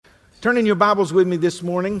Turn in your Bibles with me this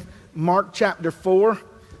morning. Mark chapter 4.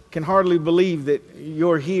 Can hardly believe that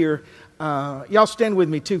you're here. Y'all stand with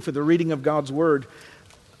me too for the reading of God's Word.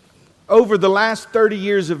 Over the last 30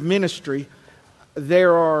 years of ministry,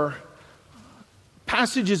 there are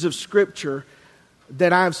passages of Scripture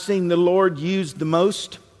that I've seen the Lord use the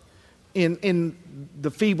most in the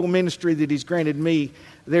feeble ministry that He's granted me.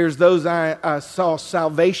 There's those I saw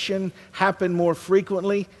salvation happen more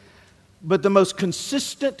frequently, but the most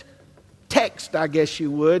consistent text, I guess you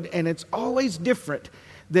would, and it's always different,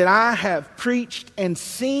 that I have preached and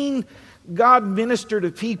seen God minister to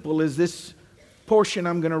people is this portion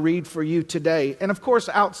I'm going to read for you today. And of course,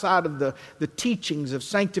 outside of the teachings of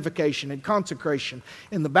sanctification and consecration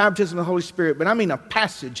and the baptism of the Holy Spirit, but I mean a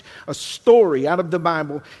passage, a story out of the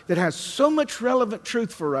Bible that has so much relevant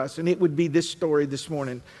truth for us, and it would be this story this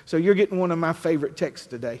morning. So you're getting one of my favorite texts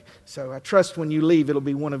today. So I trust when you leave, it'll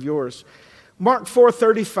be one of yours. Mark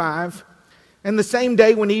 4:35. And the same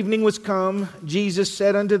day when evening was come, Jesus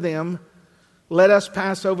said unto them, Let us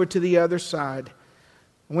pass over to the other side.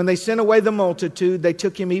 And when they sent away the multitude, they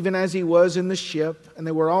took him even as he was in the ship, and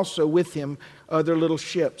there were also with him other little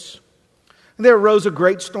ships. And there arose a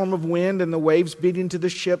great storm of wind, and the waves beat into the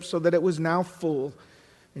ship, so that it was now full.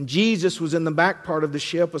 And Jesus was in the back part of the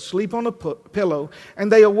ship, asleep on a pillow.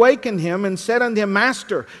 And they awakened him, and said unto him,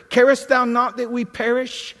 Master, carest thou not that we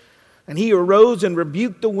perish? And he arose and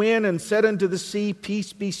rebuked the wind and said unto the sea,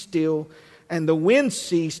 Peace, be still. And the wind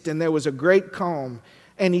ceased, and there was a great calm.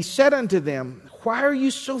 And he said unto them, Why are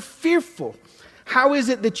you so fearful? How is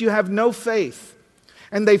it that you have no faith?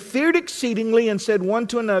 And they feared exceedingly and said one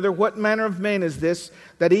to another, What manner of man is this,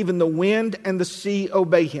 that even the wind and the sea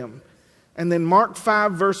obey him? And then Mark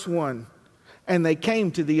 5 verse 1, And they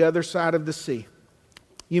came to the other side of the sea.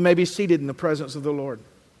 You may be seated in the presence of the Lord.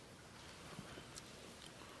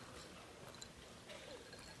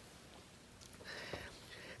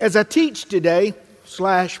 As I teach today,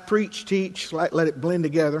 teach, let it blend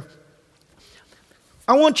together,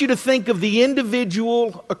 I want you to think of the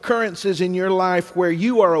individual occurrences in your life where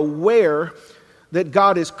you are aware that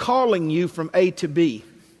God is calling you from A to B,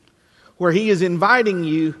 where He is inviting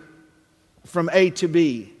you from A to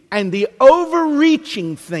B. And the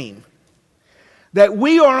overreaching theme that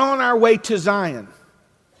we are on our way to Zion,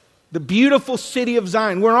 the beautiful city of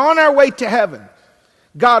Zion. We're on our way to heaven.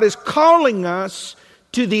 God is calling us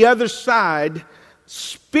to the other side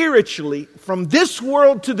spiritually, from this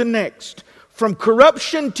world to the next, from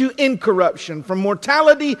corruption to incorruption, from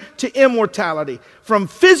mortality to immortality, from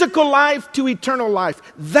physical life to eternal life.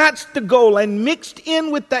 That's the goal. And mixed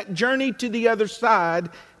in with that journey to the other side,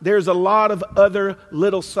 there's a lot of other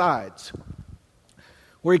little sides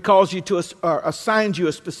where He calls you to, assigns you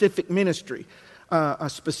a specific ministry, a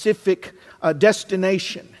specific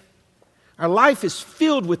destination. Our life is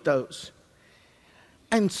filled with those.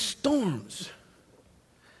 And storms.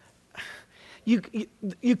 You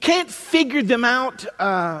can't figure them out.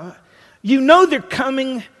 You know they're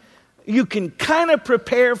coming. You can kind of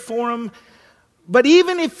prepare for them. But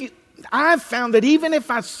I've found that even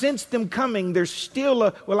if I sense them coming, there's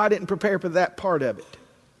still I didn't prepare for that part of it.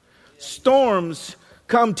 Storms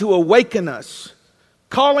come to awaken us,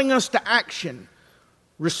 calling us to action,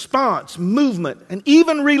 response, movement, and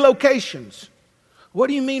even relocations. What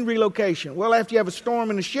do you mean relocation? Well, after you have a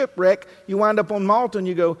storm and a shipwreck, you wind up on Malta and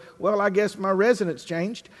you go, well, I guess my residence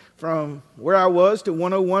changed from where I was to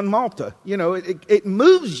 101 Malta. You know, it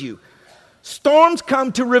moves you. Storms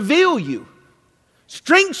come to reveal you.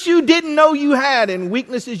 Strengths you didn't know you had and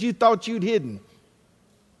weaknesses you thought you'd hidden.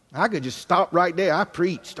 I could just stop right there. I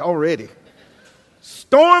preached already.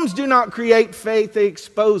 Storms do not create faith, they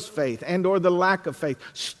expose faith and or the lack of faith.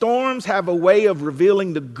 Storms have a way of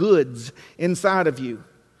revealing the goods inside of you.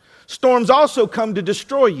 Storms also come to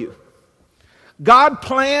destroy you. God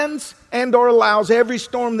plans and or allows every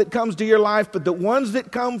storm that comes to your life, but the ones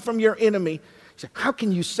that come from your enemy, how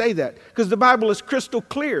can you say that? Because the Bible is crystal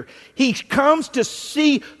clear. He comes to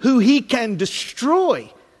see who he can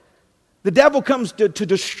destroy. The devil comes to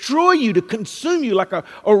destroy you, to consume you like a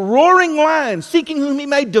roaring lion, seeking whom he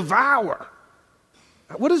may devour.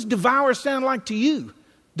 What does devour sound like to you?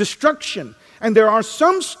 Destruction. And there are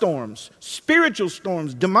some storms, spiritual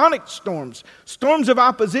storms, demonic storms, storms of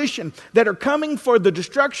opposition that are coming for the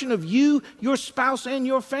destruction of you, your spouse, and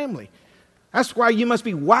your family. That's why you must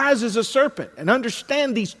be wise as a serpent and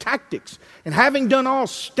understand these tactics. And having done all,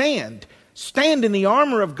 stand in the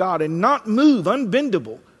armor of God and not move,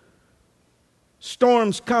 unbendable.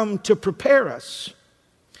 Storms come to prepare us.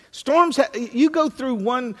 Storms, you go through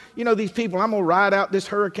one, these people, I'm going to ride out this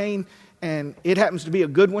hurricane and it happens to be a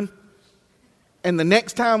good one. And the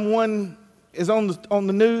next time one is on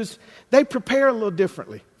the news, they prepare a little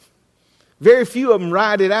differently. Very few of them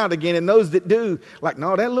ride it out again, and those that do, like,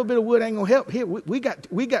 no, that little bit of wood ain't going to help. Here, we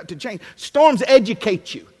got to change. Storms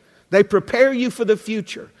educate you. They prepare you for the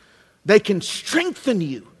future. They can strengthen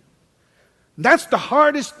you. That's the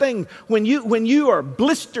hardest thing when you are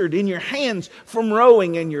blistered in your hands from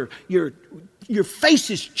rowing and your face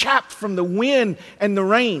is chapped from the wind and the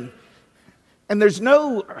rain. And there's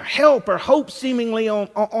no help or hope seemingly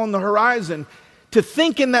on the horizon. To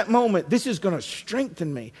think in that moment, this is going to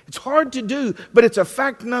strengthen me. It's hard to do, but it's a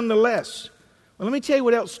fact nonetheless. Well, let me tell you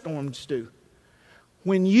what else storms do.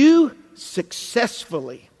 When you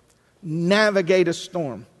successfully navigate a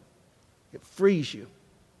storm, it frees you.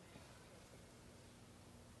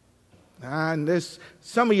 And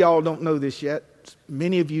some of y'all don't know this yet.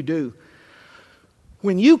 Many of you do.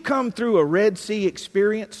 When you come through a Red Sea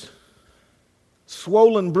experience,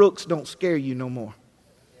 swollen brooks don't scare you no more.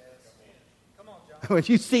 When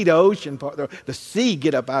you see the ocean part, the sea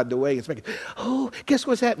get up out of the way, it's making, oh, guess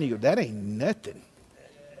what's happening? You go, that ain't nothing.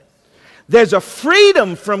 There's a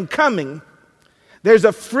freedom from coming. There's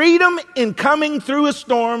a freedom in coming through a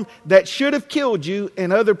storm that should have killed you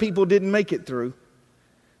and other people didn't make it through.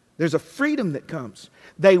 There's a freedom that comes.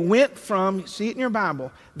 They went from, see it in your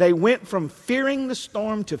Bible, they went from fearing the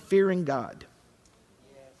storm to fearing God.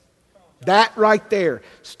 That right there,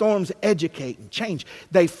 storms educate and change.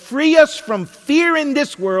 They free us from fear in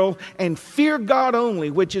this world and fear God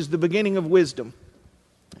only, which is the beginning of wisdom.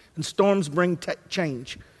 And storms bring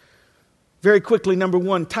change. Very quickly, number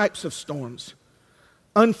one, types of storms.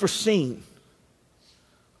 Unforeseen.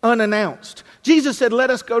 Unannounced. Jesus said,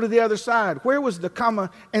 let us go to the other side. Where was the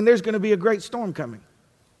comma? And there's going to be a great storm coming.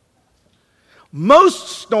 Most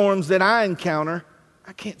storms that I encounter,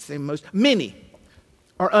 I can't say most, many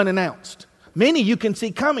are unannounced. Many you can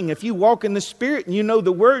see coming. If you walk in the Spirit and you know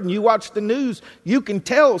the Word and you watch the news, you can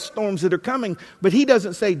tell storms that are coming. But He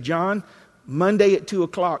doesn't say, John, Monday at 2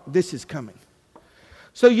 o'clock, this is coming.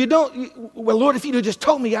 So you don't, well, Lord, if you'd have just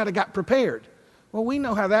told me, I'd have got prepared. Well, we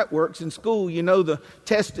know how that works. In school, you know the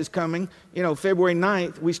test is coming. You know, February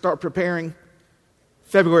 9th, we start preparing.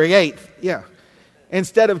 February 8th, yeah.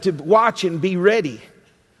 Instead of to watch and be ready.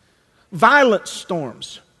 Violent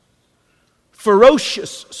storms.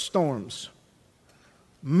 Ferocious storms.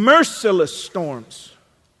 Merciless storms.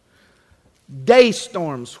 Day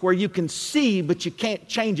storms where you can see but you can't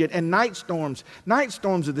change it. And night storms. Night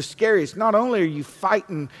storms are the scariest. Not only are you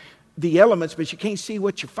fighting the elements, but you can't see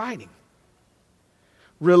what you're fighting.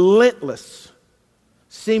 Relentless,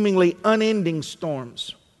 seemingly unending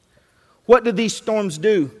storms. What do these storms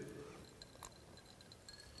do?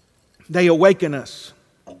 They awaken us.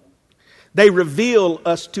 They reveal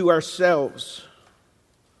us to ourselves.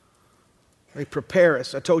 They prepare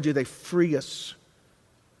us. I told you they free us.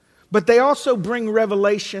 But they also bring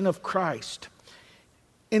revelation of Christ.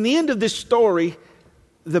 In the end of this story,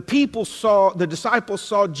 the disciples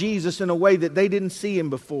saw Jesus in a way that they didn't see Him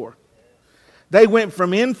before. They went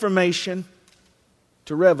from information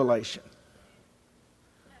to revelation.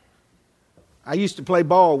 I used to play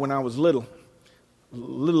ball when I was little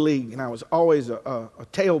league, and I was always a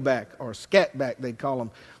tailback or a scat back, they'd call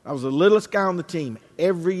them. I was the littlest guy on the team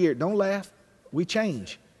every year. Don't laugh. We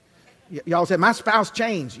change. Y'all said, my spouse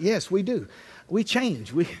changed. Yes, we do. We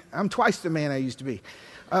change. I'm twice the man I used to be.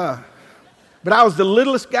 But I was the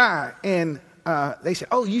littlest guy, and they said,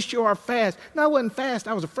 oh, you sure are fast. No, I wasn't fast.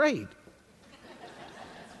 I was afraid.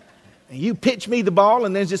 And you pitch me the ball,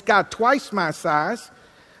 and there's this guy twice my size.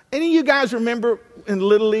 Any of you guys remember in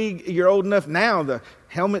Little League, you're old enough now, the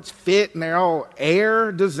helmets fit and they're all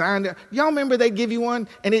air designed. Y'all remember they'd give you one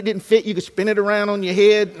and it didn't fit? You could spin it around on your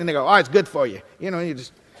head and they go, oh, it's good for you. You know,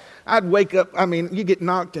 I'd wake up, you get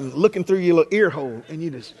knocked and looking through your little ear hole and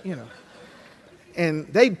you just, And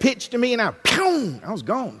they'd pitch to me and I was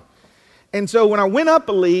gone. And so when I went up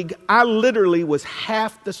a league, I literally was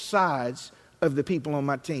half the size of the people on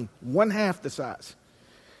my team. One half the size.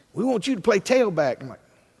 We want you to play tailback. I'm like,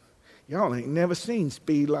 y'all ain't never seen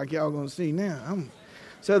speed like y'all going to see now.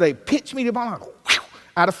 So they pitch me the ball. I go,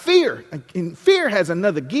 out of fear. And fear has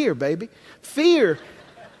another gear, baby. Fear,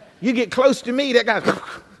 you get close to me, that guy,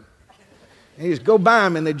 and you just go by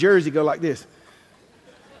him and the jersey go like this.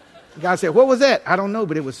 The guy said, what was that? I don't know,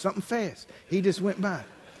 but it was something fast. He just went by.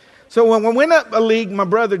 So when I went up a league, my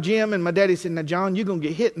brother Jim and my daddy said, now, John, you're going to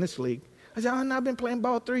get hit in this league. I said, oh, no, I've been playing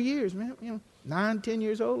ball 3 years, man. 9, 10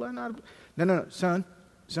 years old. No, son,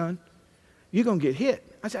 you're going to get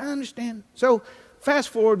hit. I said, I understand. So fast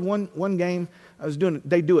forward one game,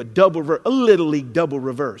 they do a little league double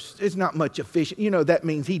reverse. It's not much efficient. That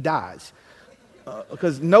means he dies.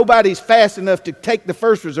 Because nobody's fast enough to take the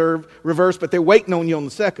first reverse, but they're waiting on you on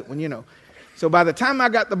the second one, you know. So by the time I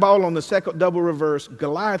got the ball on the second double reverse,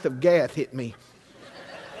 Goliath of Gath hit me.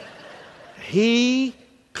 He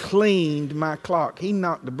cleaned my clock. He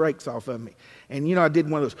knocked the brakes off of me. And, you know, I did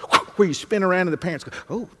one of those where you spin around and the parents go,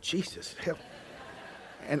 oh, Jesus, help.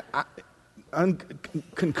 And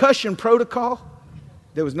concussion protocol,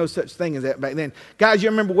 there was no such thing as that back then. Guys, you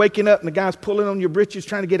remember waking up and the guy's pulling on your britches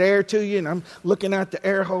trying to get air to you, and I'm looking out the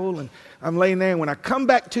air hole and I'm laying there. And when I come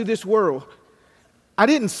back to this world, I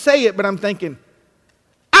didn't say it, but I'm thinking,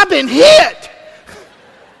 I've been hit.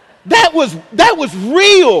 That was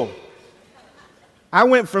real. I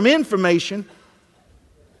went from information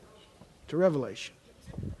to revelation.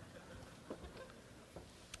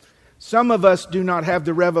 Some of us do not have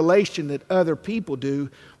the revelation that other people do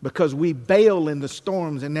because we bail in the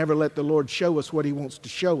storms and never let the Lord show us what He wants to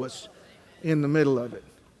show us in the middle of it.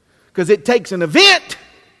 Because it takes an event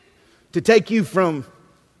to take you from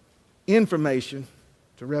information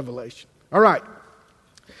to revelation. All right.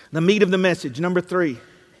 The meat of the message. Number 3.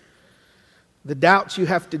 The doubts you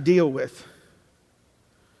have to deal with.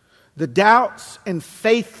 The doubts and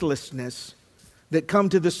faithlessness that come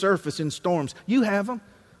to the surface in storms. You have them.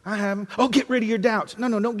 I have them. Oh, get rid of your doubts.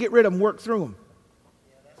 No, don't get rid of them. Work through them.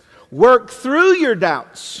 Work through your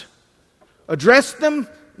doubts. Address them.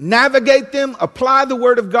 Navigate them. Apply the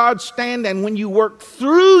Word of God. Stand. And when you work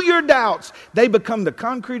through your doubts, they become the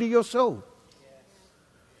concrete of your soul.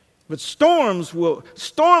 But storms will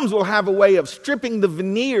have a way of stripping the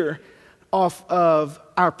veneer off of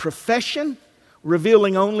our profession,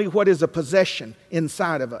 revealing only what is a possession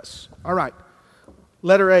inside of us. All right.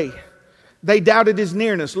 Letter A. They doubted His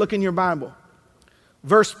nearness. Look in your Bible.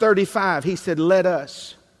 Verse 35, He said, let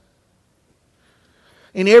us.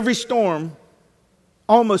 In every storm,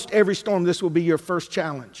 almost every storm, this will be your first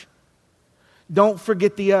challenge. Don't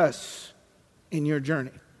forget the us in your journey.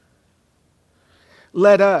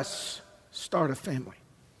 Let us start a family.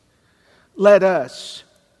 Let us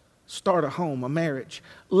start a home, a marriage.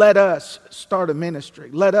 Let us start a ministry.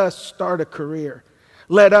 Let us start a career.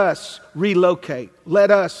 Let us relocate.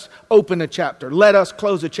 Let us open a chapter. Let us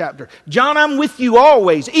close a chapter. John, I'm with you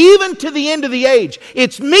always, even to the end of the age.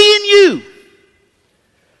 It's me and you.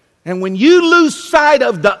 And when you lose sight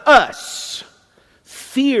of the us,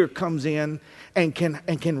 fear comes in and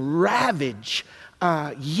can ravage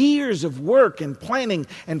years of work and planning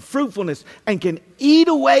and fruitfulness and can eat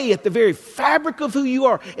away at the very fabric of who you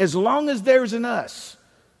are. As long as there's an us,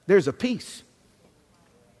 there's a peace.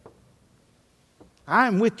 I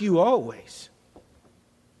am with you always.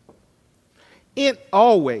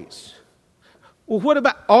 Always. Well, what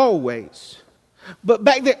about always? But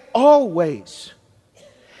back there, always.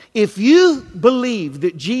 If you believe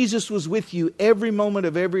that Jesus was with you every moment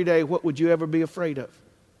of every day, what would you ever be afraid of?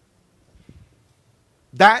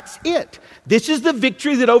 That's it. This is the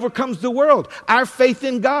victory that overcomes the world. Our faith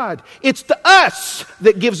in God. It's the us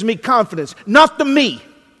that gives me confidence, not the me.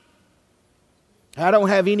 I don't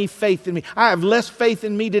have any faith in me. I have less faith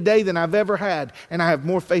in me today than I've ever had. And I have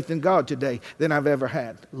more faith in God today than I've ever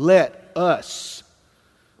had. Let us.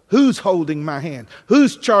 Who's holding my hand?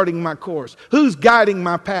 Who's charting my course? Who's guiding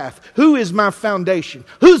my path? Who is my foundation?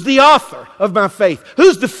 Who's the author of my faith?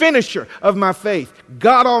 Who's the finisher of my faith?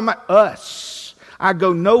 God Almighty. Us. I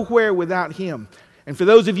go nowhere without Him. And for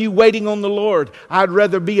those of you waiting on the Lord, I'd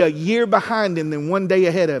rather be a year behind Him than one day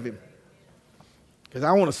ahead of Him. Because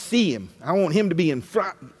I want to see Him. I want Him to be in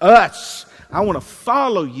front of us. I want to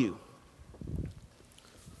follow you.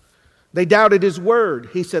 They doubted His word.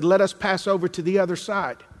 He said, let us pass over to the other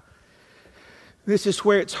side. This is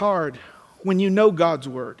where it's hard. When you know God's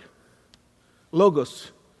word.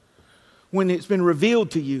 Logos. When it's been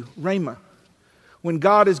revealed to you. Rhema. When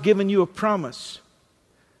God has given you a promise.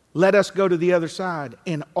 Let us go to the other side.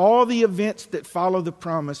 And all the events that follow the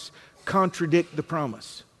promise contradict the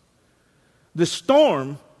promise. The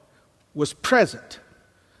storm was present.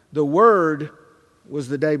 The word was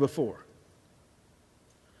the day before.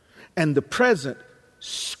 And the present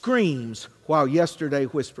screams while yesterday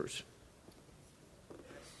whispers.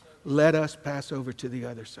 Let us pass over to the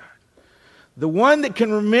other side. The one that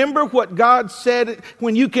can remember what God said,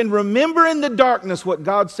 when you can remember in the darkness what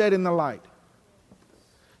God said in the light.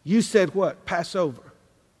 You said what? Pass over.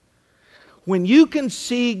 When you can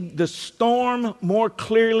see the storm more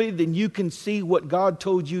clearly than you can see what God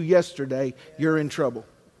told you yesterday, you're in trouble.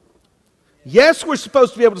 Yes, we're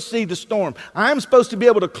supposed to be able to see the storm. I am supposed to be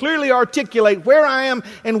able to clearly articulate where I am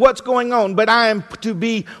and what's going on. But I am to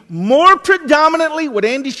be more predominantly, what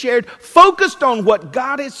Andy shared, focused on what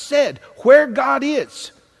God has said, where God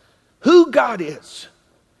is, who God is.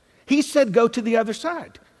 He said, go to the other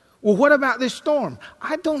side. Well, what about this storm?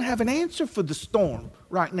 I don't have an answer for the storm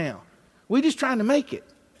right now. We're just trying to make it.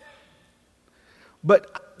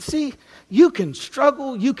 But see, you can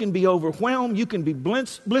struggle, you can be overwhelmed, you can be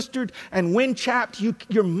blistered and wind chapped,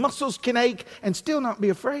 your muscles can ache and still not be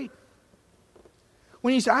afraid.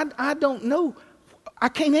 When you say, I don't know, I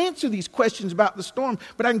can't answer these questions about the storm,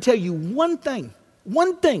 but I can tell you one thing,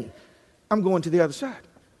 I'm going to the other side.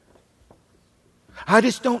 I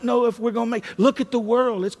just don't know if we're going to look at the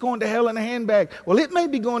world, it's going to hell in a handbag. Well, it may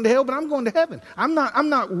be going to hell, but I'm going to heaven. I'm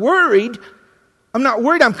not worried,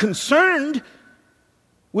 I'm concerned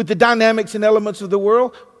with the dynamics and elements of the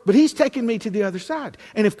world, but He's taking me to the other side.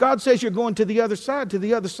 And if God says you're going to the other side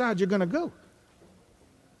you're going to go.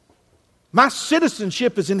 My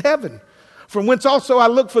citizenship is in heaven, from whence also I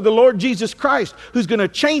look for the Lord Jesus Christ, who's going to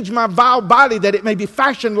change my vile body that it may be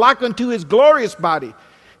fashioned like unto His glorious body.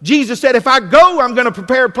 Jesus said, if I go, I'm going to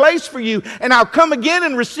prepare a place for you, and I'll come again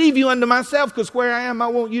and receive you unto myself, because where I am, I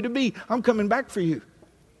want you to be. I'm coming back for you.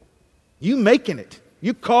 You making it.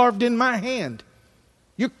 You carved in my hand.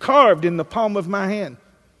 You're carved in the palm of my hand.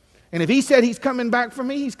 And if He said He's coming back for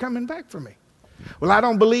me, He's coming back for me. Well, I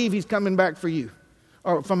don't believe He's coming back for you.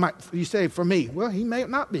 Or you say for me. Well, He may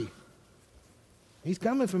not be. He's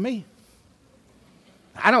coming for me.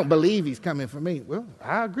 I don't believe He's coming for me. Well,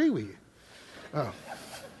 I agree with you.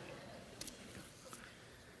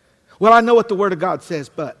 Well, I know what the Word of God says,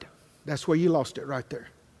 but that's where you lost it right there.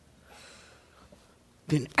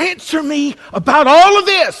 Then answer me about all of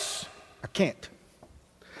this. I can't.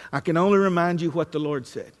 I can only remind you what the Lord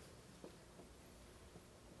said.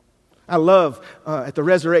 I love at the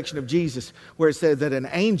resurrection of Jesus where it said that an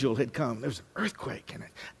angel had come. There was an earthquake and an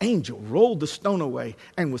angel rolled the stone away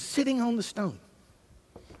and was sitting on the stone.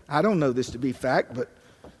 I don't know this to be fact, but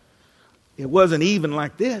it wasn't even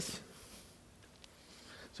like this.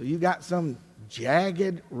 So you got some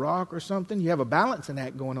jagged rock or something. You have a balancing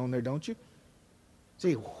act going on there, don't you?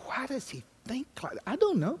 See, why does He think like that? I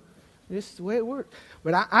don't know. This is the way it works.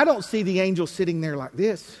 But I don't see the angel sitting there like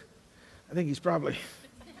this. I think he's probably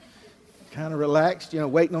kind of relaxed,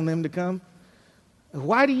 waiting on them to come.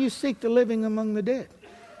 Why do you seek the living among the dead?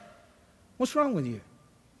 What's wrong with you?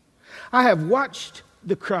 I have watched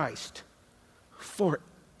the Christ for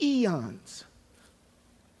eons.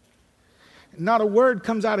 Not a word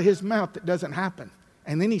comes out of His mouth that doesn't happen.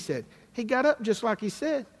 And then He said, He got up just like He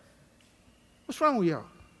said. What's wrong with y'all?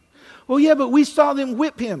 Well, yeah, but we saw them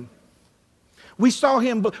whip Him. We saw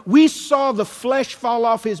the flesh fall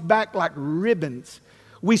off His back like ribbons.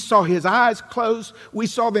 We saw His eyes close. We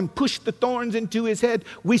saw them push the thorns into His head.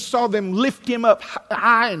 We saw them lift Him up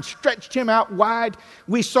high and stretched Him out wide.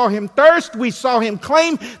 We saw Him thirst. We saw Him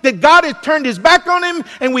claim that God had turned His back on Him,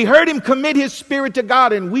 and we heard Him commit His spirit to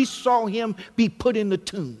God, and we saw Him be put in the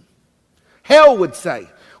tomb. Hell would say,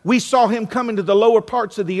 we saw Him come into the lower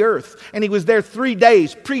parts of the earth, and He was there 3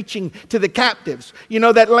 days preaching to the captives. You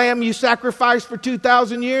know that lamb you sacrificed for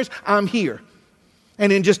 2,000 years? I'm here.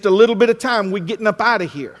 And in just a little bit of time, we're getting up out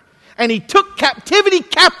of here. And He took captivity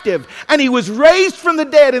captive, and He was raised from the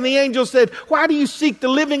dead. And the angel said, why do you seek the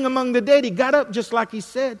living among the dead? He got up just like He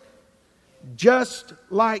said. Just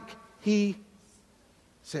like He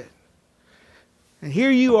said. And here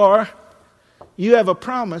you are. You have a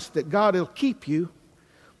promise that God will keep you,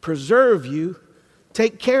 preserve you,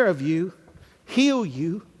 take care of you, heal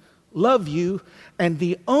you, love you. And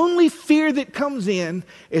the only fear that comes in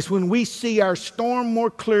is when we see our storm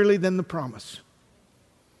more clearly than the promise.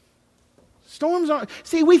 Storms aren't...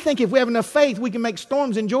 See, we think if we have enough faith, we can make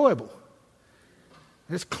storms enjoyable.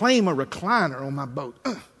 Let's claim a recliner on my boat.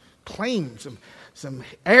 Claim some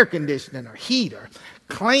air conditioning or heat.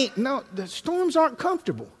 No, the storms aren't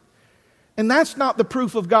comfortable. And that's not the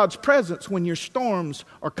proof of God's presence when your storms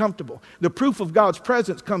are comfortable. The proof of God's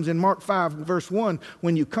presence comes in Mark 5, verse 1,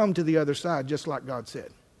 when you come to the other side, just like God said.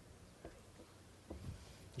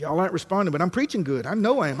 Y'all aren't responding, but I'm preaching good. I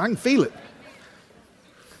know I am. I can feel it.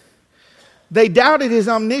 They doubted His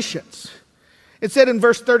omniscience. It said in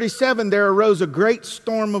verse 37, there arose a great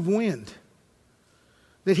storm of wind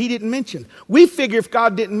that He didn't mention. We figure if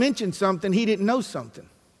God didn't mention something, He didn't know something.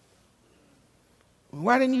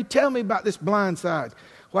 Why didn't you tell me about this blind side?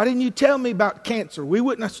 Why didn't you tell me about cancer? We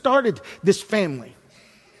wouldn't have started this family.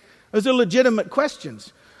 Those are legitimate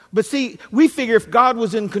questions. But see, we figure if God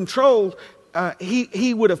was in control,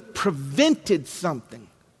 He would have prevented something.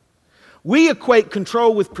 We equate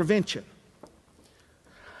control with prevention.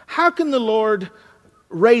 How can the Lord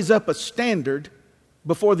raise up a standard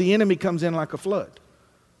before the enemy comes in like a flood?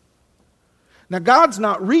 Now, God's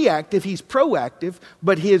not reactive, He's proactive,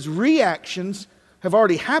 but His reactions have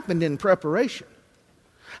already happened in preparation.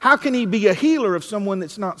 How can he be a healer of someone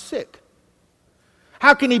that's not sick?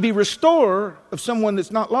 How can he be restorer of someone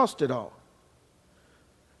that's not lost at all?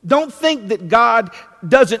 Don't think that God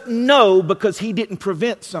doesn't know because he didn't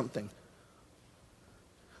prevent something.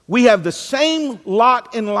 We have the same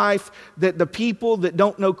lot in life that the people that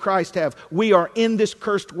don't know Christ have. We are in this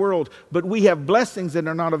cursed world, but we have blessings that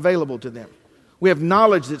are not available to them. We have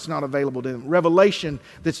knowledge that's not available to them, revelation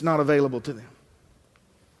that's not available to them.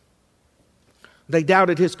 They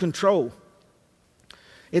doubted his control.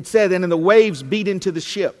 It said, and the waves beat into the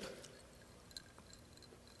ship.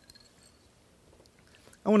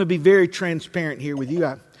 I want to be very transparent here with you.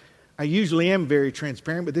 I usually am very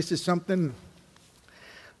transparent, but this is something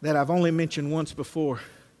that I've only mentioned once before.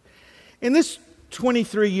 In this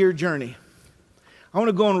 23-year journey, I want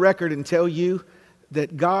to go on record and tell you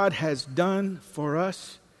that God has done for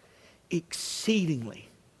us exceedingly,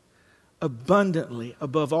 abundantly,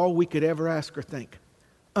 above all we could ever ask or think.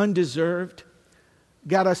 Undeserved.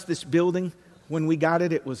 Got us this building. When we got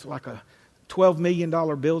it, it was like a $12 million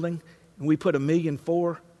building. And we put $1.4 million.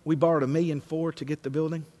 We borrowed $1.4 million to get the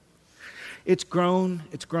building. It's grown.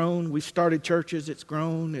 It's grown. We've started churches. It's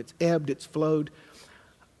grown. It's ebbed. It's flowed.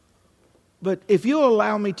 But if you'll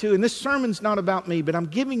allow me to, and this sermon's not about me, but I'm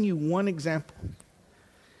giving you one example.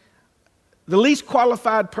 The least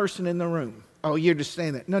qualified person in the room. Oh, you're just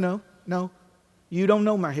saying that. No. You don't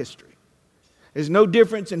know my history. There's no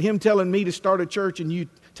difference in him telling me to start a church and you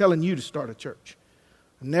telling you to start a church.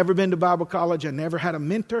 I've never been to Bible college. I never had a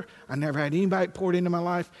mentor. I never had anybody poured into my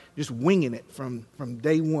life. Just winging it from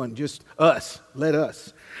day one. Just us. Let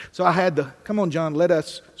us. So I had to, come on, John, let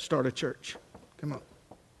us start a church. Come on.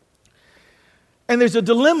 And there's a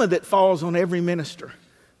dilemma that falls on every minister.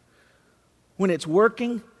 When it's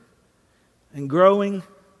working and growing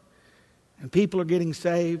and people are getting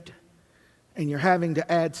saved and you're having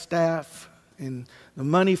to add staff and the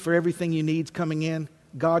money for everything you need is coming in,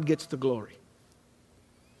 God gets the glory.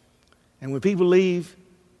 And when people leave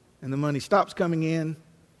and the money stops coming in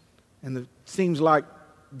and it seems like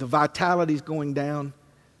the vitality is going down,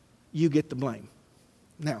 you get the blame.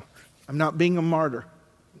 Now, I'm not being a martyr.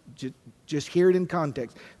 Just hear it in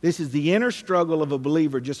context. This is the inner struggle of a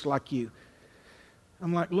believer just like you.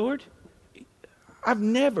 I'm like, Lord, I've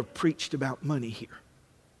never preached about money here.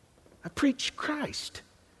 I preach Christ.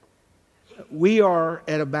 We are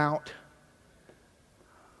at about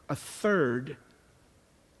a third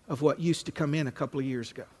of what used to come in a couple of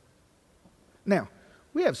years ago. Now,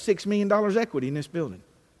 we have $6 million equity in this building.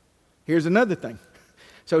 Here's another thing.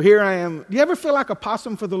 So here I am. Do you ever feel like a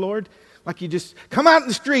possum for the Lord? Like you just come out in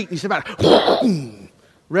the street and you say about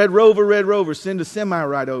Red Rover, send a semi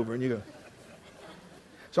right over. And you go.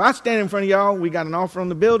 So I stand in front of y'all. We got an offer on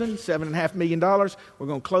the building, $7.5 million. We're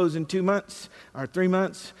going to close in 2 months or 3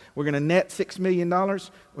 months. We're going to net $6 million.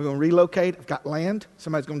 We're going to relocate. I've got land.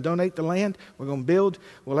 Somebody's going to donate the land. We're going to build.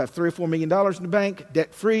 We'll have $3 or $4 million in the bank,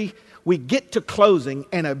 debt free. We get to closing,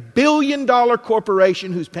 and a $1 billion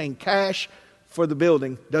corporation who's paying cash for the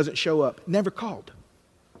building doesn't show up. Never called.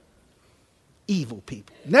 Evil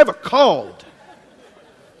people. Never called.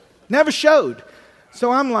 Never showed.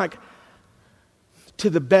 So I'm like, to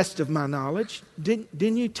the best of my knowledge,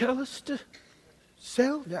 didn't you tell us to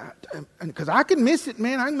sell? Because I can miss it,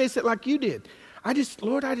 man. I can miss it like you did.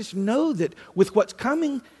 Lord, I just know that with what's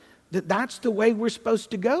coming, that's the way we're supposed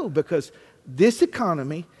to go. Because this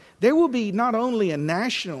economy, there will be not only a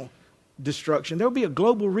national destruction, there will be a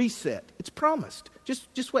global reset. It's promised.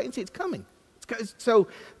 Just wait and see. It's coming. So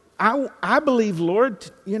I believe, Lord,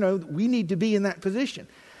 we need to be in that position.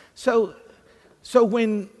 So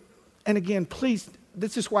when, and again, please,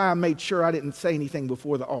 this is why I made sure I didn't say anything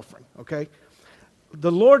before the offering, okay? The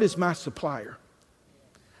Lord is my supplier.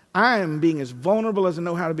 I am being as vulnerable as I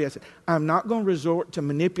know how to be. I said, I'm not going to resort to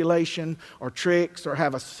manipulation or tricks or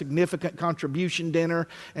have a significant contribution dinner.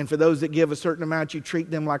 And for those that give a certain amount, you treat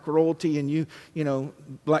them like royalty and you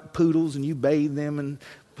like poodles and you bathe them and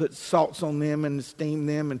put salts on them and steam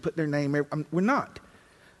them and put their name. We're not.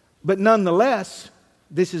 But nonetheless,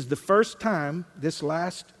 this is the first time this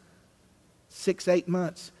last 6-8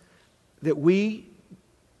 months that we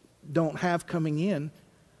don't have coming in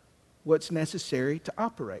what's necessary to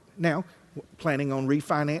operate. Now, planning on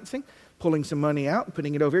refinancing, pulling some money out and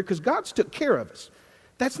putting it over here because God's took care of us.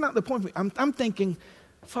 That's not the point. I'm thinking,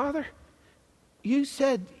 Father, you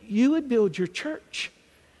said you would build your church.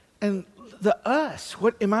 And the us,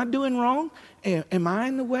 what am I doing wrong? Am I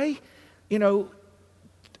in the way?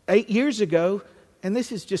 8 years ago, and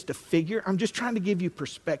this is just a figure. I'm just trying to give you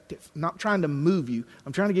perspective. I'm not trying to move you.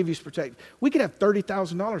 I'm trying to give you perspective. We could have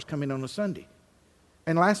 $30,000 come in on a Sunday.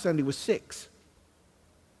 And last Sunday was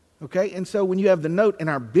 $6,000. Okay, and so when you have the note, and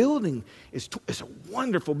our building it's a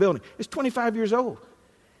wonderful building. It's 25 years old.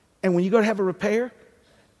 And when you go to have a repair,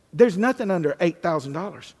 there's nothing under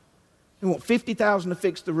 $8,000. They want $50,000 to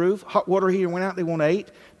fix the roof. Hot water heater went out, they want $8.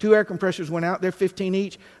 2 air compressors went out, they're $15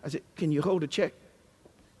 each. I said, can you hold a check?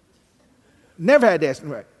 Never had to ask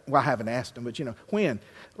them. Well, I haven't asked them, but when?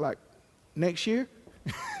 Like next year?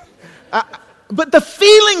 But the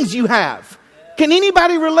feelings you have. Can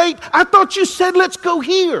anybody relate? I thought you said let's go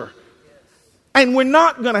here. And we're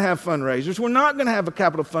not going to have fundraisers. We're not going to have a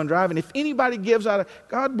capital fund drive. And if anybody gives out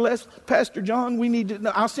God bless Pastor John, we need to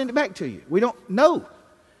know, I'll send it back to you. We don't know.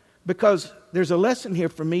 Because there's a lesson here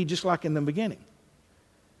for me, just like in the beginning.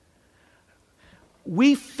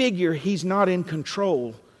 We figure he's not in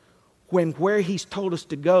control when where he's told us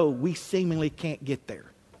to go, we seemingly can't get there.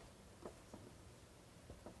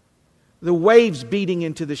 The waves beating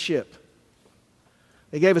into the ship.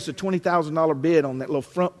 They gave us a $20,000 bid on that little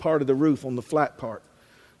front part of the roof, on the flat part.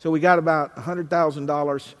 So we got about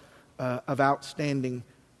 $100,000 of outstanding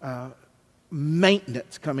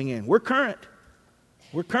maintenance coming in. We're current.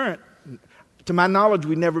 We're current. To my knowledge,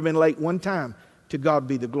 we've never been late one time. To God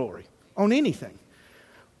be the glory. On anything.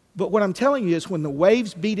 But what I'm telling you is when the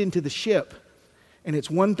waves beat into the ship, and it's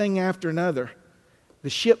one thing after another, the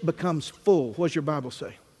ship becomes full. What does your Bible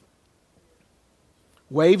say?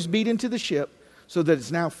 Waves beat into the ship so that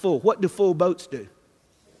it's now full. What do full boats do?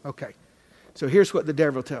 Okay. So here's what the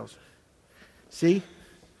devil tells us. See?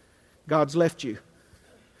 God's left you.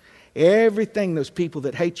 Everything those people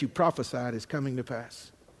that hate you prophesied is coming to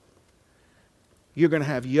pass. You're going to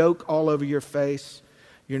have yoke all over your face.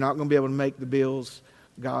 You're not going to be able to make the bills.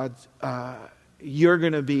 You're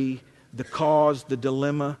going to be the cause, the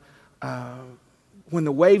dilemma. When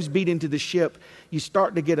the waves beat into the ship, you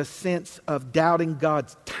start to get a sense of doubting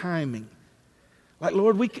God's timing. Like,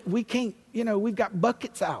 Lord, we can't, we've got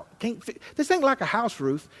buckets out. This ain't like a house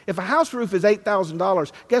roof. If a house roof is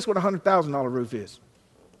 $8,000, guess what a $100,000 roof is?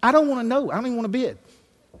 I don't want to know. I don't even want to bid.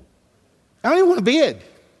 I don't even want to bid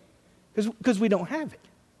because we don't have it.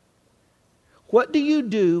 What do you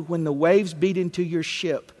do when the waves beat into your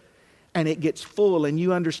ship and it gets full and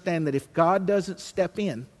you understand that if God doesn't step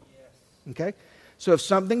in, okay? So if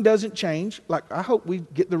something doesn't change, like I hope we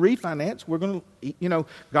get the refinance, we're going to,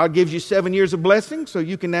 God gives you 7 years of blessing so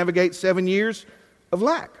you can navigate 7 years of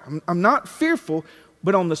lack. I'm not fearful,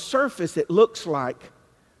 but on the surface it looks like,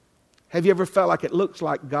 have you ever felt like it looks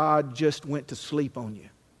like God just went to sleep on you?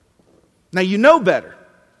 Now you know better.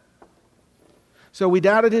 So we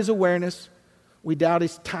doubted his awareness. We doubt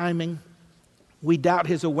his timing. We doubt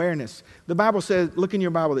his awareness. The Bible says, look in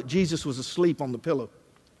your Bible, that Jesus was asleep on the pillow.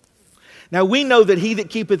 Now we know that he that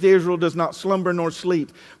keepeth Israel does not slumber nor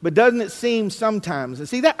sleep. But doesn't it seem sometimes, and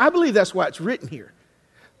see that I believe that's why it's written here.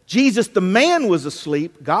 Jesus the man was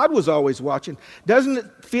asleep. God was always watching. Doesn't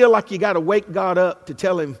it feel like you got to wake God up to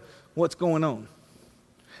tell him what's going on?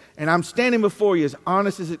 And I'm standing before you as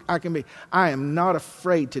honest as I can be. I am not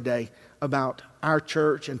afraid today about our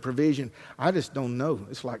church and provision. I just don't know.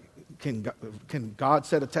 It's like, can God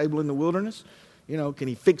set a table in the wilderness? Can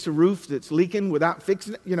he fix a roof that's leaking without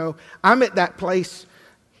fixing it? I'm at that place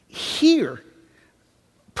here,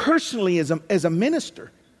 personally as a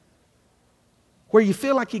minister, where you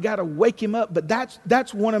feel like you got to wake him up. But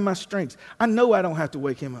that's one of my strengths. I know I don't have to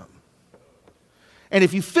wake him up. And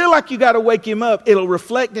if you feel like you got to wake him up, it'll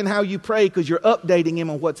reflect in how you pray because you're updating him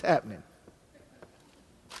on what's happening.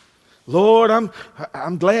 Lord,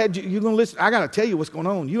 I'm glad you're going to listen. I got to tell you what's going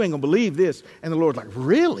on. You ain't going to believe this. And the Lord's like,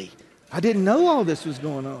 really? I didn't know all this was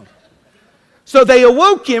going on. So they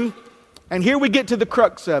awoke him, and here we get to the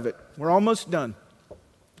crux of it. We're almost done.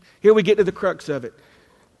 Here we get to the crux of it.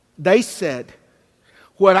 They said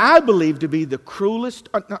what I believe to be the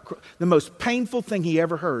the most painful thing he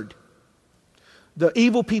ever heard. The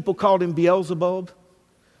evil people called him Beelzebub.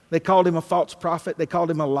 They called him a false prophet. They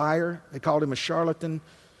called him a liar. They called him a charlatan,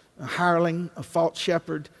 a hireling, a false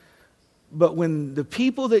shepherd. But when the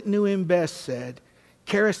people that knew him best said,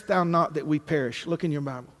 carest thou not that we perish? Look in your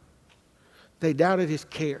Bible. They doubted his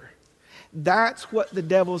care. That's what the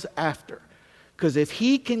devil's after. Because if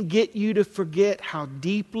he can get you to forget how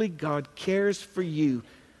deeply God cares for you,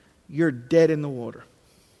 you're dead in the water.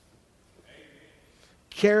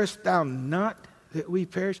 Carest thou not that we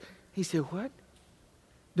perish? He said, what?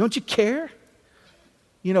 Don't you care?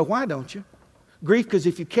 You know why don't you? Grief, because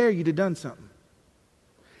if you care, you'd have done something.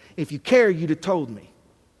 If you care, you'd have told me.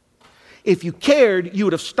 If you cared, you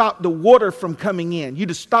would have stopped the water from coming in. You'd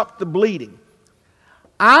have stopped the bleeding.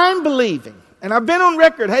 I'm believing, and I've been on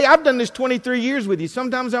record, hey, I've done this 23 years with you.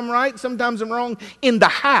 Sometimes I'm right, sometimes I'm wrong in the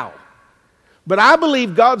how. But I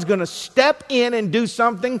believe God's going to step in and do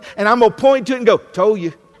something, and I'm going to point to it and go, told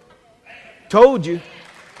you. Told you.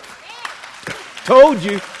 Told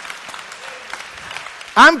you.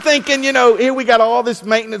 I'm thinking, here we got all this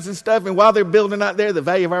maintenance and stuff, and while they're building out there, the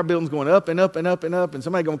value of our building's going up and up and up and up, and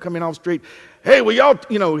somebody going to come in off the street. Hey, we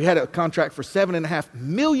had a contract for $7.5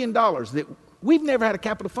 million that we've never had a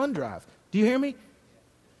capital fund drive. Do you hear me?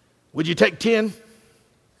 Would you take 10?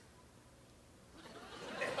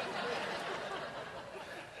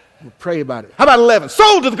 We'll pray about it. How about 11?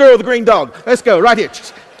 Sold to the girl with the green dog. Let's go, right here.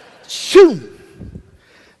 Shoot.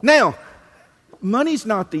 Now, money's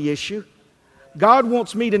not the issue. God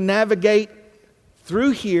wants me to navigate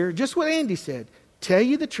through here, just what Andy said. Tell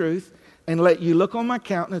you the truth and let you look on my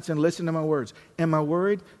countenance and listen to my words. Am I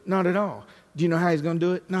worried? Not at all. Do you know how he's going to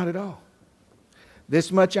do it? Not at all.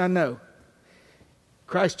 This much I know.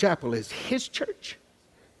 Christ Chapel is his church.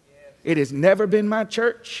 It has never been my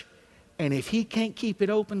church. And if he can't keep it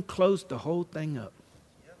open, close the whole thing up.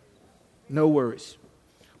 No worries.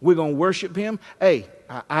 We're going to worship him. Hey,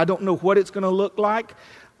 I don't know what it's going to look like,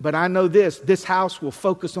 but I know this house will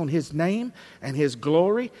focus on his name and his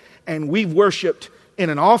glory. And we've worshiped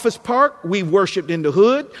in an office park. We've worshiped in the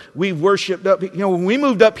hood. We've worshiped up. When we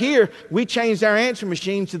moved up here, we changed our answering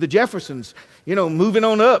machines to the Jeffersons. Moving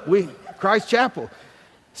on up, Christ Chapel.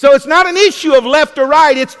 So it's not an issue of left or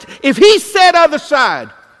right. It's if he said other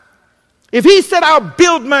side. If he said, I'll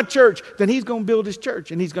build my church, then he's going to build his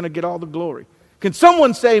church and he's going to get all the glory. Can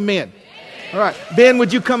someone say amen? All right. Ben,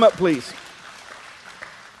 would you come up, please?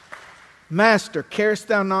 Master, carest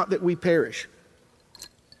thou not that we perish?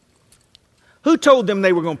 Who told them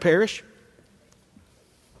they were going to perish?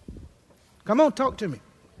 Come on, talk to me.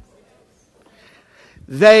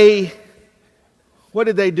 What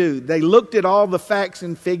did they do? They looked at all the facts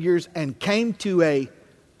and figures and came to a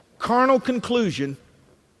carnal conclusion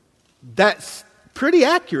that's pretty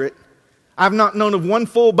accurate. I've not known of one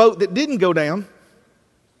full boat that didn't go down.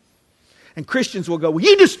 And Christians will go, well,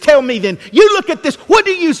 you just tell me then. You look at this. What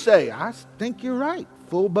do you say? I think you're right.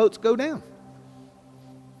 Full boats go down.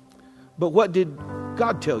 But what did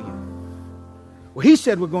God tell you? Well, he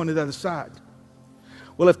said we're going to the other side.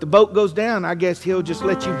 Well, if the boat goes down, I guess he'll just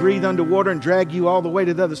let you breathe underwater and drag you all the way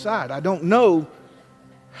to the other side. I don't know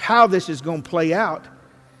how this is going to play out,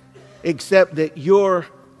 except that your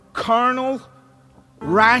carnal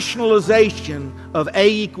rationalization of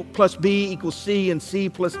A plus B equals C and C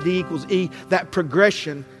plus D equals E, that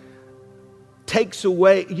progression takes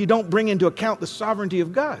away, you don't bring into account the sovereignty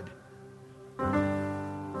of God.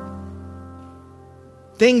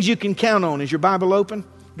 Things you can count on. Is your Bible open?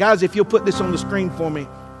 Guys, if you'll put this on the screen for me.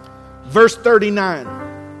 Verse 39.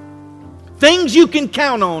 Things you can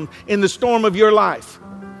count on in the storm of your life.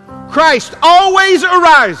 Christ always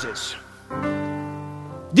arises.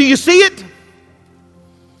 Do you see it?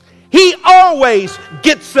 He always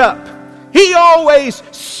gets up. He always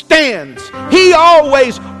stands. He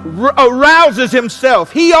always arouses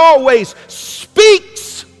himself. He always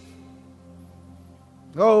speaks.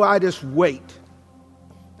 Oh, I just wait.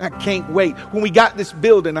 I can't wait. When we got this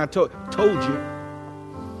building, I told you.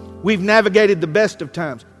 We've navigated the best of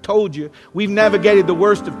times. Told you. We've navigated the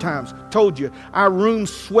worst of times. Told you. Our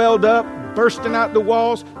rooms swelled up, bursting out the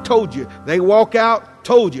walls. Told you. They walk out.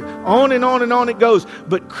 Told you. On and on and on it goes.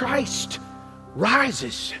 But Christ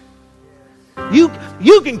rises. You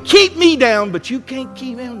can keep me down, but you can't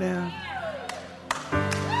keep him down.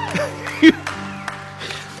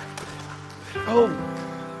 Oh,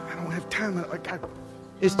 I don't have time.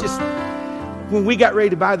 It's just, when we got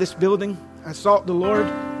ready to buy this building, I sought the Lord.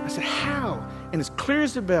 I said, how? And as clear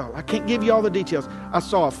as a bell, I can't give you all the details. I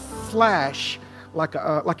saw a flash, like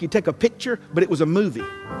you take a picture, but it was a movie.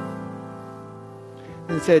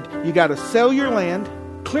 And it said, you got to sell your land.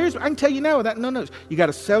 Clear as I can tell you now without no notes. You got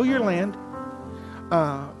to sell your land.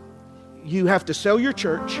 You have to sell your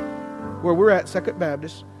church, where we're at, Second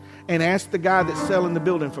Baptist, and ask the guy that's selling the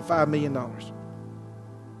building for $5 million.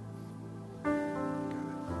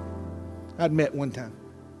 I'd met one time.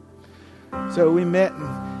 So we met, and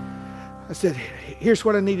I said, here's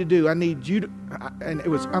what I need to do. I need you to, and it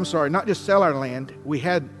was, I'm sorry, not just sell our land. We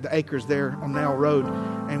had the acres there on Nile Road,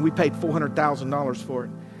 and we paid $400,000 for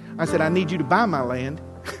it. I said, I need you to buy my land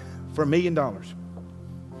for $1 million.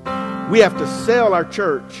 We have to sell our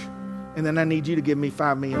church, and then I need you to give me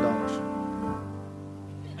 $5 million.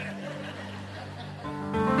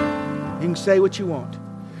 You can say what you want.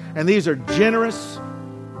 And these are generous,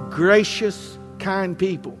 gracious, kind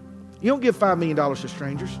people. You don't give $5 million to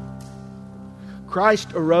strangers.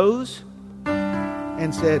 Christ arose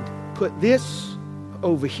and said, put this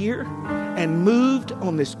over here and moved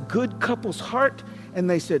on this good couple's heart. And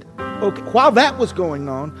they said, okay. While that was going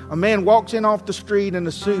on, a man walks in off the street in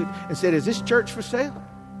a suit and said, is this church for sale?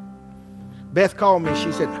 Beth called me.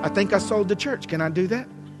 She said, I think I sold the church. Can I do that?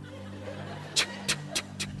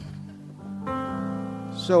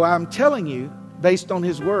 So I'm telling you, based on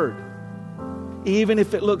his word, even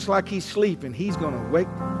if it looks like he's sleeping, he's going to wake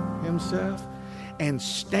himself and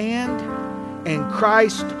stand, and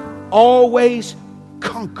Christ always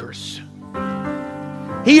conquers.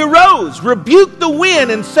 He arose, rebuked the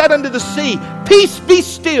wind, and said unto the sea, peace, be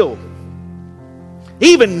still.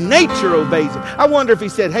 Even nature obeys him. I wonder if he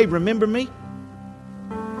said, hey, remember me?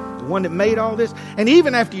 The one that made all this. And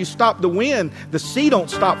even after you stop the wind, the sea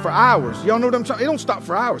don't stop for hours. Y'all know what I'm saying? It don't stop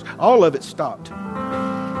for hours. All of it stopped.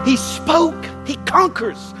 He spoke. He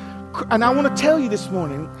conquers. And I want to tell you this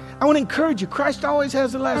morning, I want to encourage you, Christ always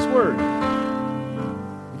has the last word.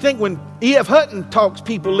 You think when E.F. Hutton talks,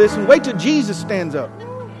 people listen. Wait till Jesus stands up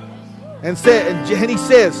and he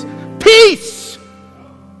says, peace.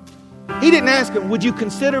 He didn't ask him, would you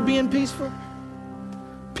consider being peaceful?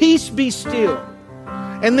 Peace, be still.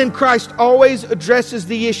 And then Christ always addresses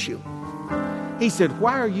the issue. He said,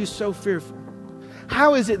 why are you so fearful?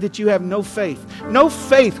 How is it that you have no faith? No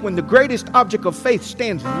faith when the greatest object of faith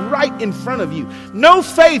stands right in front of you. No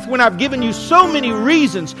faith when I've given you so many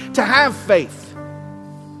reasons to have faith.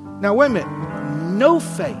 Now wait a minute. No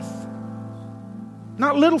faith.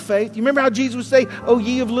 Not little faith. You remember how Jesus would say, oh,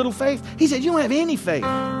 ye of little faith? He said, you don't have any faith.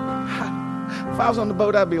 If I was on the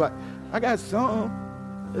boat, I'd be like, I got some.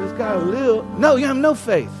 It's got a little. No, you have no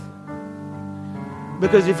faith.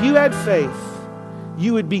 Because if you had faith,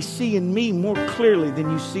 you would be seeing me more clearly than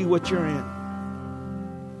you see what you're in.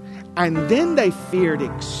 And then they feared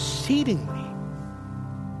exceedingly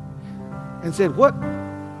and said, what?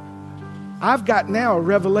 I've got now a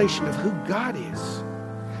revelation of who God is.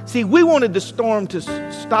 See, we wanted the storm to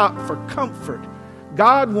stop for comfort.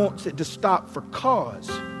 God wants it to stop for cause.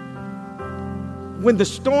 When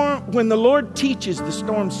the Lord teaches, the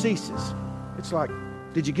storm ceases. It's like,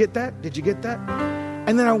 did you get that? Did you get that?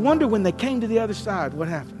 And then I wonder when they came to the other side, what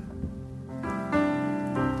happened?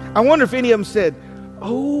 I wonder if any of them said,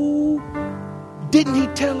 oh, didn't he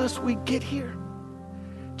tell us we'd get here?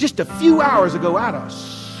 Just a few hours ago, I'd have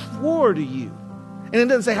swore to you. And it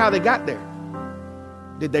doesn't say how they got there.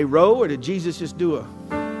 Did they row or did Jesus just do I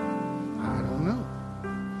don't know.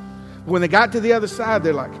 When they got to the other side,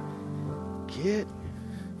 they're like, get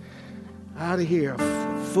out of here.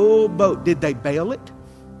 A full boat. Did they bail it?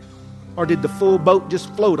 Or did the full boat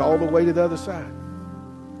just float all the way to the other side?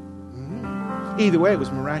 Either way, it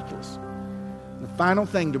was miraculous. The final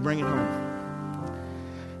thing to bring it home.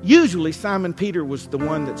 Usually, Simon Peter was the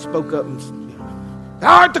one that spoke up and said,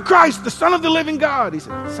 thou art the Christ, the Son of the living God. He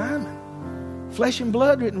said, Simon, flesh and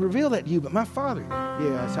blood didn't reveal that to you, but my Father. Yeah,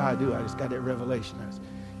 that's how I do. I just got that revelation.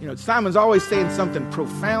 Simon's always saying something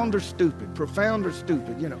profound or stupid,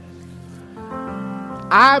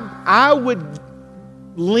 I would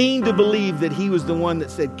lean to believe that he was the one that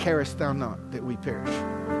said, carest thou not that we perish?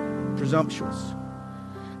 Presumptuous.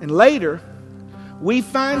 And later, we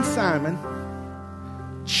find Simon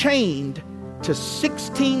chained to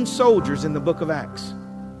 16 soldiers in the book of Acts.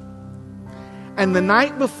 And the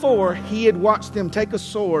night before, he had watched them take a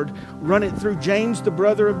sword, run it through James, the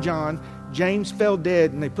brother of John. James fell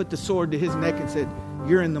dead, and they put the sword to his neck and said,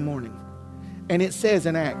 you're in the morning. And it says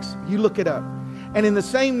in Acts, you look it up. And in the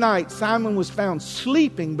same night, Simon was found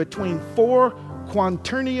sleeping between 4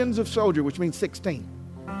 quaternions of soldier, which means 16.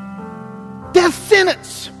 Death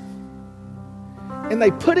sentence! And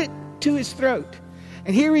they put it to his throat.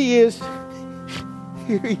 And here he is.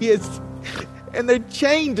 And they're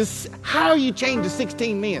chained to, how are you chained to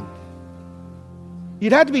 16 men?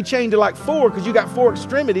 You'd have to be chained to like 4 because you got 4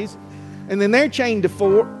 extremities. And then they're chained to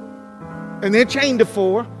 4. And they're chained to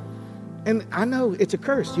 4. And I know it's a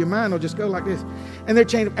curse. Your mind will just go like this. And they're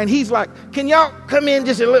chained. And he's like, can y'all come in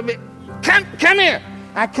just a little bit? Come here.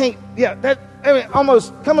 I can't. Yeah,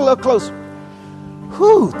 almost. Come a little closer.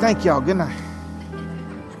 Whew, thank y'all. Good night.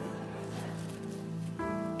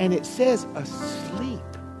 And it says asleep.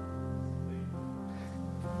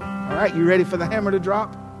 All right, you ready for the hammer to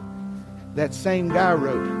drop? That same guy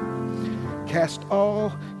wrote, cast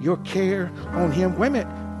all your care on him. Wait a minute.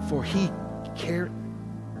 For he cared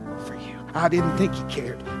for you. I didn't think he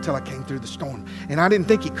cared till I came through the storm. And I didn't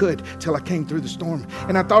think he could till I came through the storm.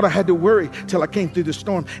 And I thought I had to worry till I came through the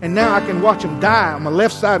storm. And now I can watch him die on my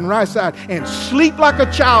left side and right side and sleep like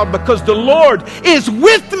a child because the Lord is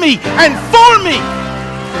with me and for me.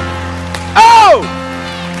 Oh!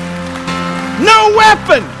 No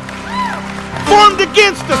weapon formed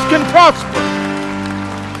against us can prosper.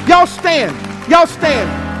 Y'all stand. Y'all stand.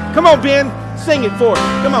 Come on, Ben. Sing it for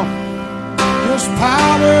us. Come on. There's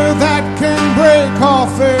power that can break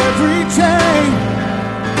off every chain.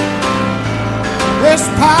 There's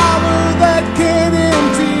power that can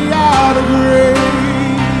empty out a grave.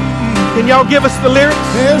 Can y'all give us the lyrics?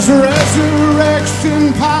 There's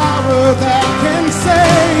resurrection power that can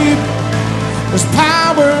save. There's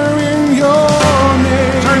power in your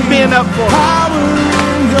name. Turn Ben up for us. Power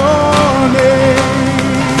in your name.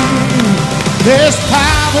 There's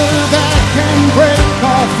power that can break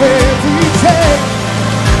off every chain.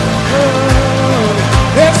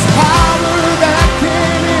 There's power that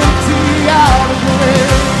can empty out a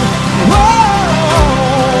grave.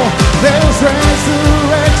 Whoa! There's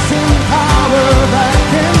resurrection power that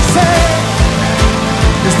can save.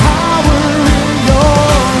 There's power in your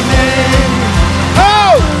name.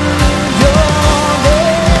 Oh! Your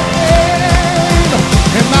name.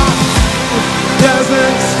 And my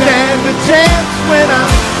Doesn't stand a chance when I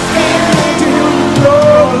stand in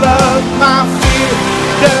your love. My fear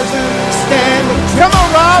doesn't stand a chance. Come on,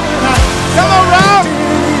 Rob. Come on, Rob.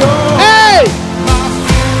 Hey!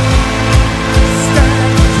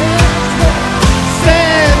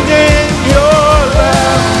 Stand in your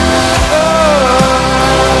love.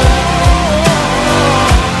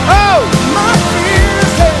 Oh! My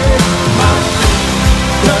fears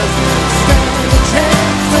doesn't stand a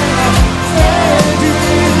chance when I stand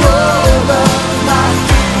in your love. My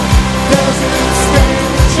fear doesn't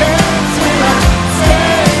stand a chance when I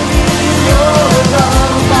stand in your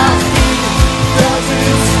love. My fear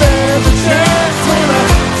doesn't stand a chance when I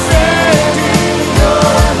stand in your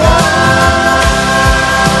love.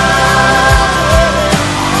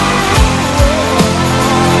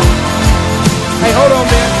 Hey, hold on,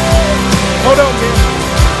 man. Hold on, man.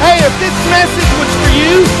 Hey, if this message was for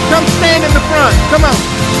you, come stand in the front. Come on.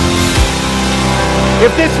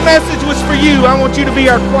 If this message was for you, I want you to be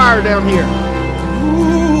our choir down here.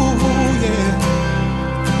 Ooh, yeah.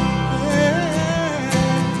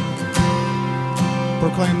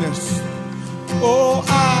 Proclaim this. Oh,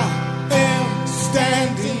 I am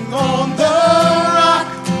standing on the rock.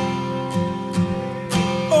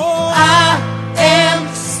 Oh, I am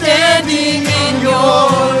standing in your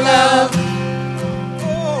love.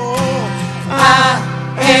 oh, I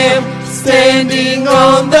am standing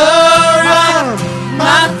on the rock,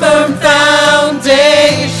 my firm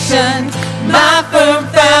foundation, my firm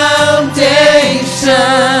foundation.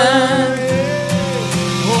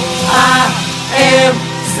 I am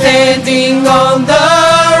standing on the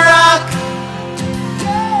rock.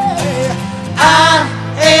 I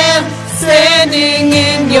am standing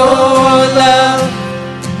in your love.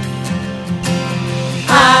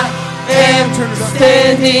 I am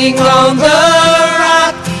standing on the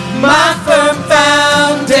rock, my firm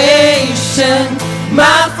foundation,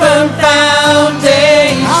 my firm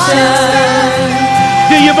foundation.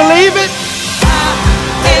 Do you believe it? I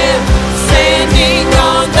am standing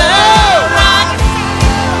on the rock.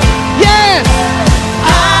 Yes.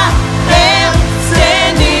 I am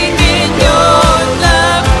standing in your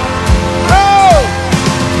love. Oh.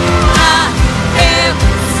 I am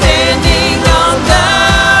standing on the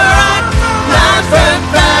rock, my firm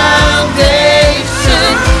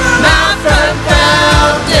foundation, my firm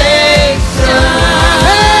foundation.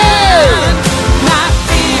 Hey. My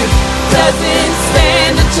fear doesn't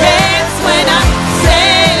stand a chance when I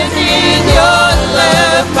stand in your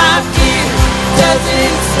love. My fear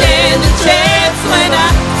doesn't stand a chance when I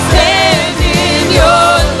stand in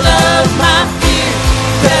your love. My fear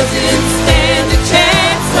doesn't stand a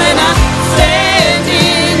chance when I stand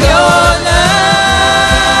in your love.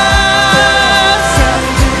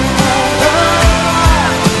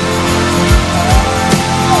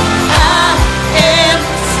 I am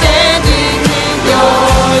standing in your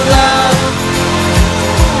love.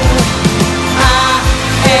 I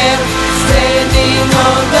am standing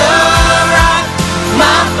on the rock,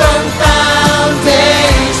 my firm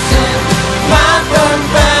foundation, my firm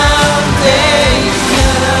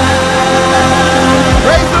foundation.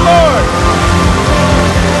 Praise the Lord.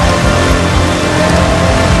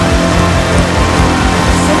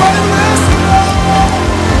 somebody bless the Lord.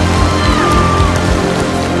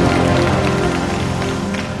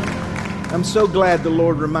 I'm so glad the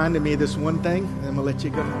Lord reminded me of this one thing, and I'm going to let you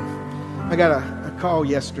go home. I got a call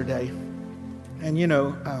yesterday, and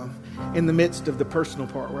in the midst of the personal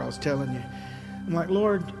part where I was telling you, I'm like,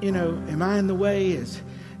 Lord, am I in the way? Is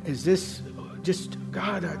this just,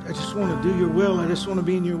 God, I just want to do your will. I just want to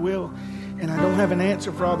be in your will. And I don't have an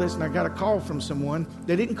answer for all this. And I got a call from someone.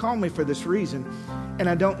 They didn't call me for this reason, and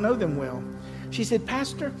I don't know them well. She said,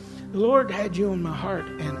 Pastor, the Lord had you on my heart,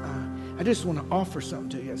 and I just want to offer something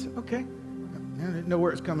to you. I said, okay. I didn't know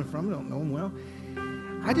where it's coming from. I don't know him well.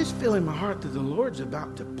 I just feel in my heart that the Lord's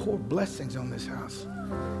about to pour blessings on this house.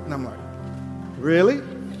 And I'm like, really?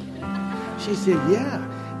 She said, yeah.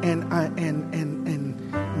 And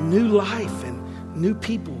new life and new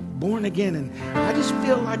people born again. And I just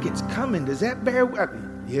feel like it's coming. Does that bear?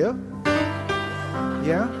 Yeah.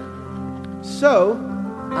 Yeah. So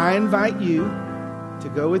I invite you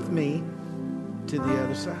to go with me to the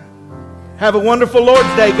other side. Have a wonderful Lord's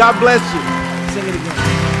Day. God bless you. Sing it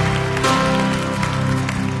again.